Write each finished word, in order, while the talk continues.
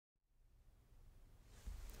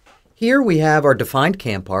Here we have our defined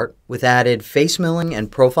cam part with added face milling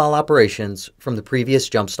and profile operations from the previous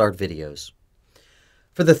Jumpstart videos.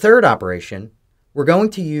 For the third operation, we're going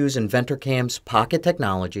to use InventorCAM's pocket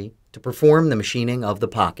technology to perform the machining of the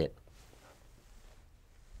pocket.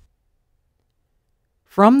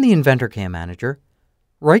 From the InventorCAM Manager,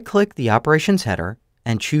 right-click the Operations header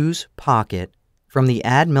and choose Pocket from the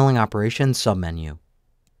Add Milling Operations submenu.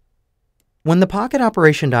 When the Pocket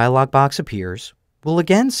Operation dialog box appears, we'll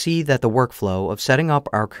again see that the workflow of setting up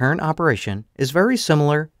our current operation is very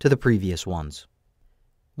similar to the previous ones.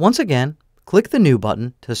 Once again, click the New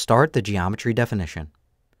button to start the geometry definition.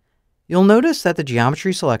 You'll notice that the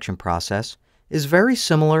geometry selection process is very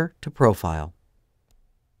similar to Profile.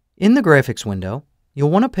 In the Graphics window,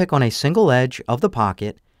 you'll want to pick on a single edge of the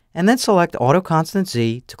pocket and then select Auto Constant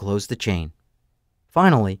Z to close the chain.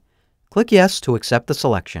 Finally, click Yes to accept the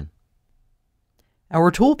selection. Our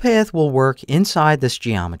toolpath will work inside this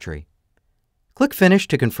geometry. Click Finish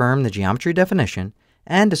to confirm the geometry definition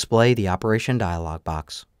and display the operation dialog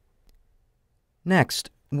box. Next,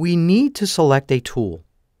 we need to select a tool.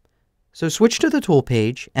 So switch to the Tool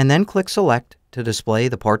page and then click Select to display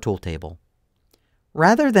the Part Tool table.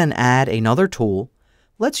 Rather than add another tool,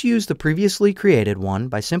 let's use the previously created one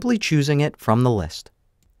by simply choosing it from the list.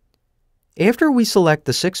 After we select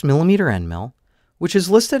the 6mm end mill, which is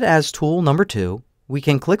listed as tool number 2, we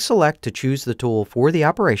can click Select to choose the tool for the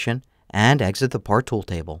operation and exit the Part Tool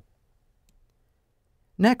table.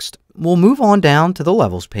 Next, we'll move on down to the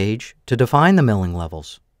Levels page to define the milling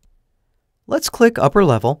levels. Let's click Upper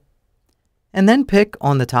Level and then pick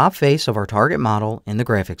on the top face of our target model in the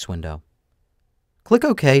Graphics window. Click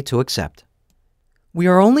OK to accept. We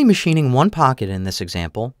are only machining one pocket in this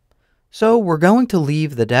example, so we're going to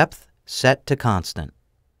leave the depth set to constant.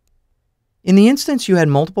 In the instance you had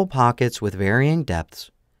multiple pockets with varying depths,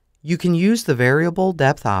 you can use the variable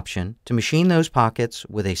depth option to machine those pockets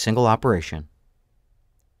with a single operation.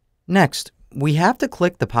 Next, we have to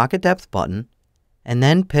click the Pocket Depth button and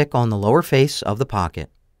then pick on the lower face of the pocket.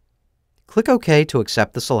 Click OK to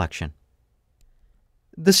accept the selection.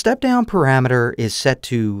 The step-down parameter is set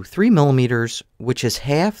to 3 mm, which is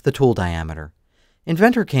half the tool diameter.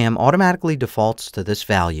 InventorCAM automatically defaults to this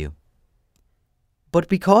value. But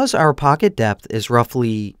because our pocket depth is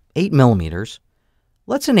roughly 8 mm,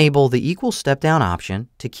 let's enable the Equal Step-Down option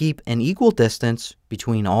to keep an equal distance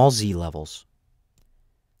between all Z levels.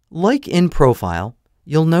 Like in Profile,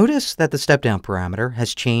 you'll notice that the step-down parameter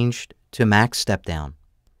has changed to Max Step-Down.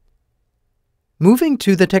 Moving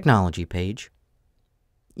to the Technology page,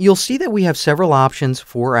 you'll see that we have several options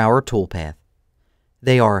for our toolpath.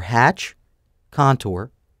 They are Hatch,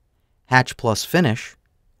 Contour, Hatch plus Finish,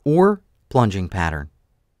 or Plunging Pattern.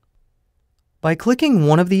 By clicking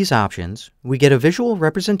one of these options, we get a visual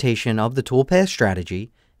representation of the toolpath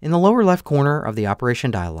strategy in the lower left corner of the operation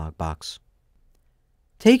dialog box.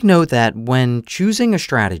 Take note that when choosing a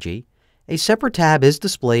strategy, a separate tab is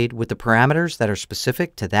displayed with the parameters that are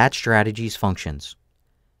specific to that strategy's functions.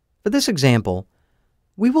 For this example,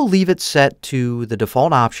 we will leave it set to the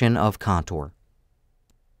default option of Contour.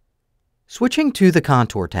 Switching to the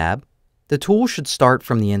Contour tab, the tool should start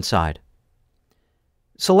from the inside.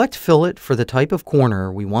 Select Fillet for the type of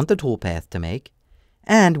corner we want the toolpath to make,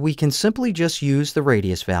 and we can simply just use the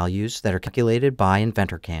radius values that are calculated by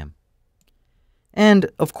InventorCAM.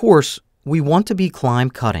 And, of course, we want to be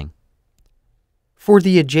climb cutting. For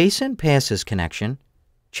the adjacent passes connection,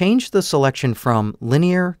 change the selection from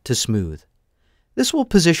linear to smooth. This will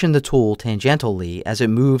position the tool tangentially as it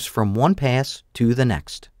moves from one pass to the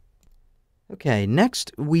next. Okay,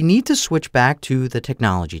 next we need to switch back to the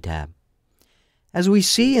Technology tab. As we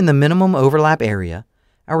see in the minimum overlap area,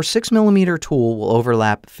 our 6mm tool will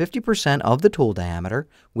overlap 50% of the tool diameter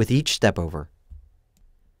with each step over.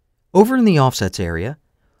 Over in the Offsets area,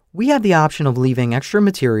 we have the option of leaving extra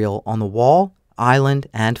material on the wall, island,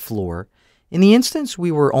 and floor in the instance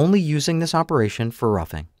we were only using this operation for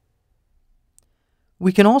roughing.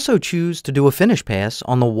 We can also choose to do a finish pass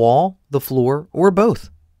on the wall, the floor, or both.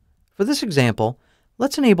 For this example,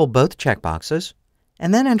 let's enable both checkboxes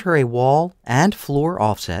and then enter a wall and floor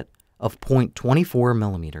offset of 0.24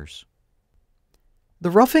 mm. The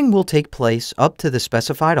roughing will take place up to the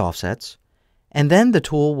specified offsets, and then the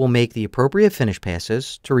tool will make the appropriate finish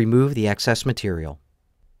passes to remove the excess material.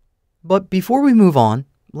 But before we move on,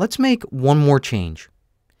 let's make one more change.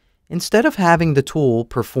 Instead of having the tool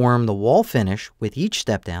perform the wall finish with each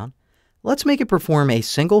step down, let's make it perform a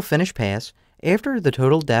single finish pass after the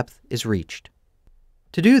total depth is reached.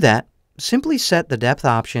 To do that, simply set the depth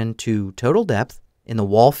option to total depth in the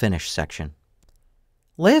wall finish section.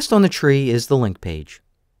 Last on the tree is the link page.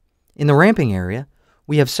 In the ramping area,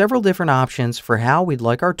 we have several different options for how we'd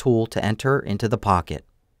like our tool to enter into the pocket.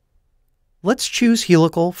 Let's choose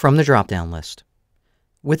Helical from the drop-down list.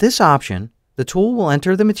 With this option, the tool will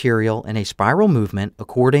enter the material in a spiral movement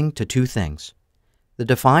according to two things: the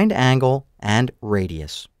defined angle and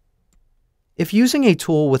radius. If using a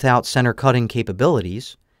tool without center cutting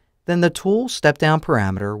capabilities, then the tool step-down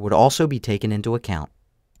parameter would also be taken into account.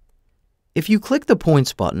 If you click the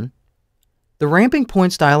Points button, the Ramping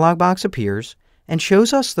Points dialog box appears and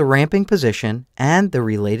shows us the ramping position and the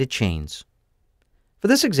related chains. For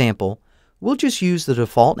this example, we'll just use the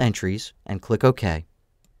default entries and click OK.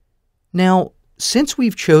 Now, since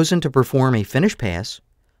we've chosen to perform a finish pass,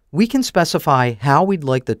 we can specify how we'd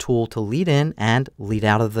like the tool to lead in and lead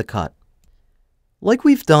out of the cut. Like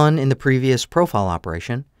we've done in the previous profile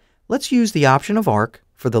operation, let's use the option of arc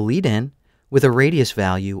for the lead in with a radius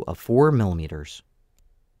value of 4 millimeters.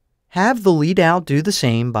 Have the lead out do the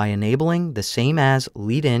same by enabling the Same As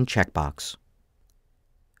Lead In checkbox.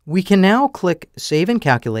 We can now click Save and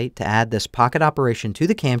Calculate to add this pocket operation to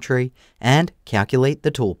the cam tree and calculate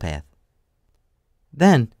the toolpath.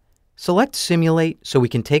 Then, select Simulate so we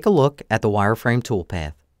can take a look at the wireframe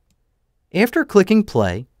toolpath. After clicking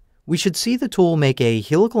Play, we should see the tool make a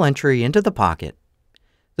helical entry into the pocket.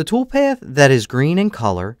 The toolpath that is green in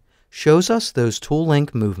color shows us those tool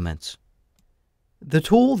link movements. The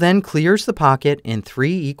tool then clears the pocket in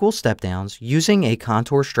 3 equal step-downs using a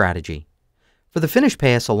contour strategy. For the finish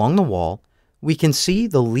pass along the wall, we can see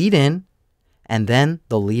the lead in and then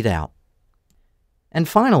the lead out. And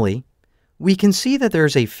finally, we can see that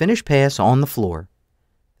there's a finish pass on the floor.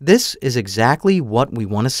 This is exactly what we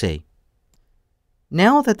want to see.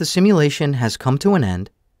 Now that the simulation has come to an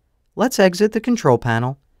end, let's exit the control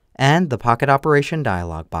panel and the pocket operation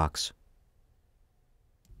dialog box.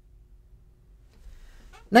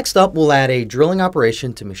 Next up, we'll add a drilling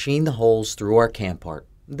operation to machine the holes through our cam part.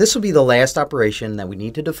 This will be the last operation that we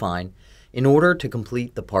need to define in order to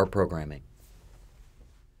complete the part programming.